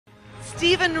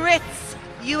Stephen Ritz,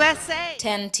 USA.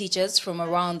 10 teachers from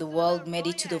around the world made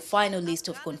it to the final list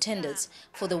of contenders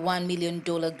for the $1 million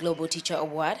Global Teacher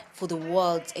Award for the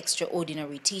world's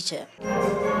extraordinary teacher.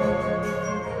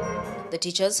 The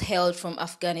teachers hailed from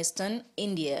Afghanistan,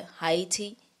 India,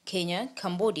 Haiti, Kenya,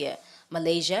 Cambodia,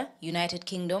 Malaysia, United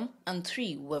Kingdom, and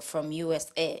 3 were from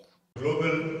USA.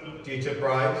 Global Teacher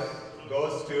Prize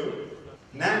goes to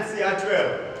Nancy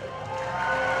Atwell.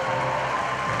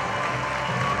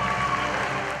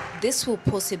 This will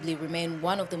possibly remain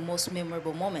one of the most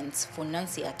memorable moments for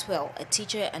Nancy Atwell, a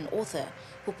teacher and author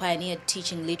who pioneered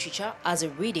teaching literature as a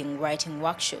reading-writing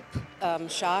workshop.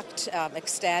 Shocked,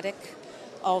 ecstatic,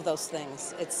 all those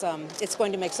things. It's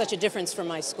going to make such a difference for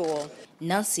my school.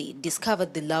 Nancy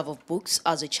discovered the love of books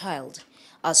as a child.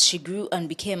 As she grew and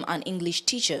became an English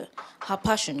teacher, her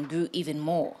passion grew even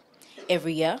more.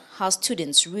 Every year, her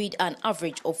students read an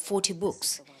average of 40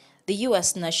 books. The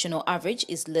U.S. national average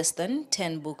is less than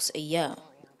 10 books a year.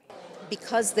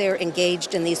 Because they're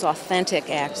engaged in these authentic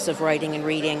acts of writing and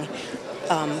reading,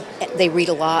 they read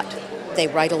a lot, they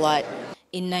write a lot.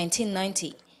 In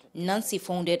 1990, Nancy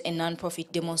founded a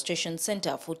non-profit demonstration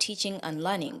center for teaching and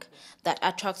learning that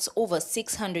attracts over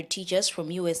 600 teachers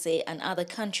from USA and other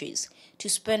countries to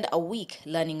spend a week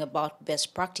learning about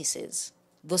best practices.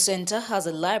 The center has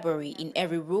a library in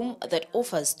every room that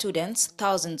offers students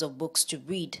thousands of books to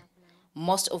read.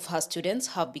 Most of her students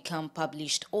have become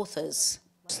published authors.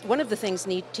 One of the things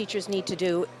teachers need to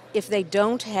do, if they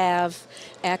don't have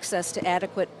access to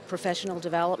adequate professional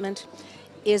development,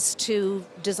 is to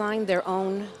design their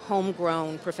own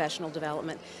homegrown professional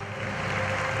development.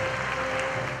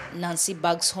 Nancy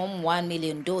bags home $1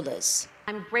 million.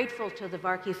 I'm grateful to the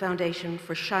Varkey Foundation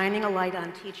for shining a light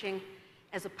on teaching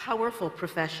as a powerful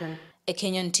profession. A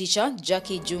Kenyan teacher,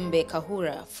 Jackie Jumbe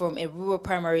Kahura, from a rural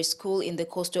primary school in the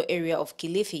coastal area of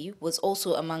Kilifi, was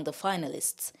also among the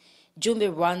finalists.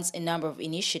 Jumbe runs a number of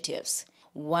initiatives.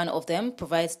 One of them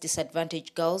provides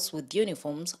disadvantaged girls with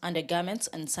uniforms, undergarments,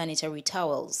 and sanitary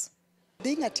towels.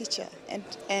 Being a teacher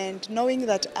and knowing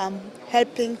that I'm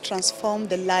helping transform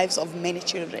the lives of many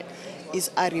children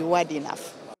is a reward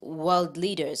enough. World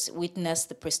leaders witnessed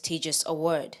the prestigious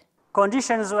award.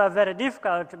 Conditions were very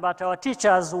difficult, but our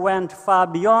teachers went far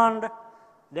beyond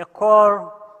the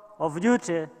call of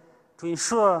duty to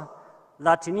ensure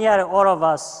that nearly all of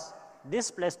us,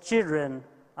 displaced children,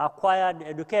 acquired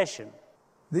education.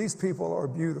 These people are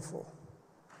beautiful,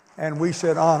 and we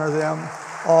should honor them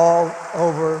all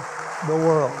over the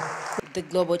world. The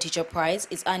Global Teacher Prize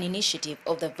is an initiative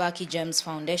of the Varkey James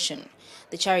Foundation,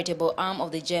 the charitable arm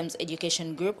of the James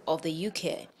Education Group of the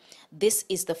UK. This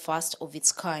is the first of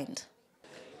its kind.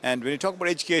 And when you talk about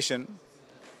education,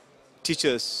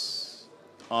 teachers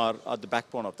are the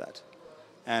backbone of that.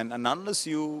 And unless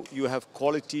you have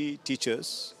quality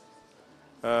teachers,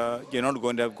 you're not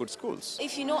going to have good schools.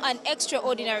 If you know an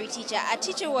extraordinary teacher, a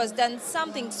teacher who has done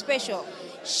something special,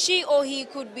 she or he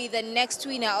could be the next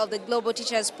winner of the Global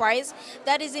Teachers Prize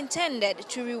that is intended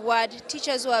to reward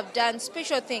teachers who have done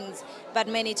special things but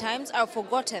many times are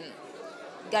forgotten.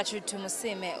 Gertrude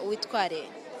Tumusime with Kwade,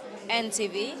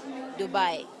 NTV,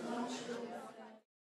 Dubai.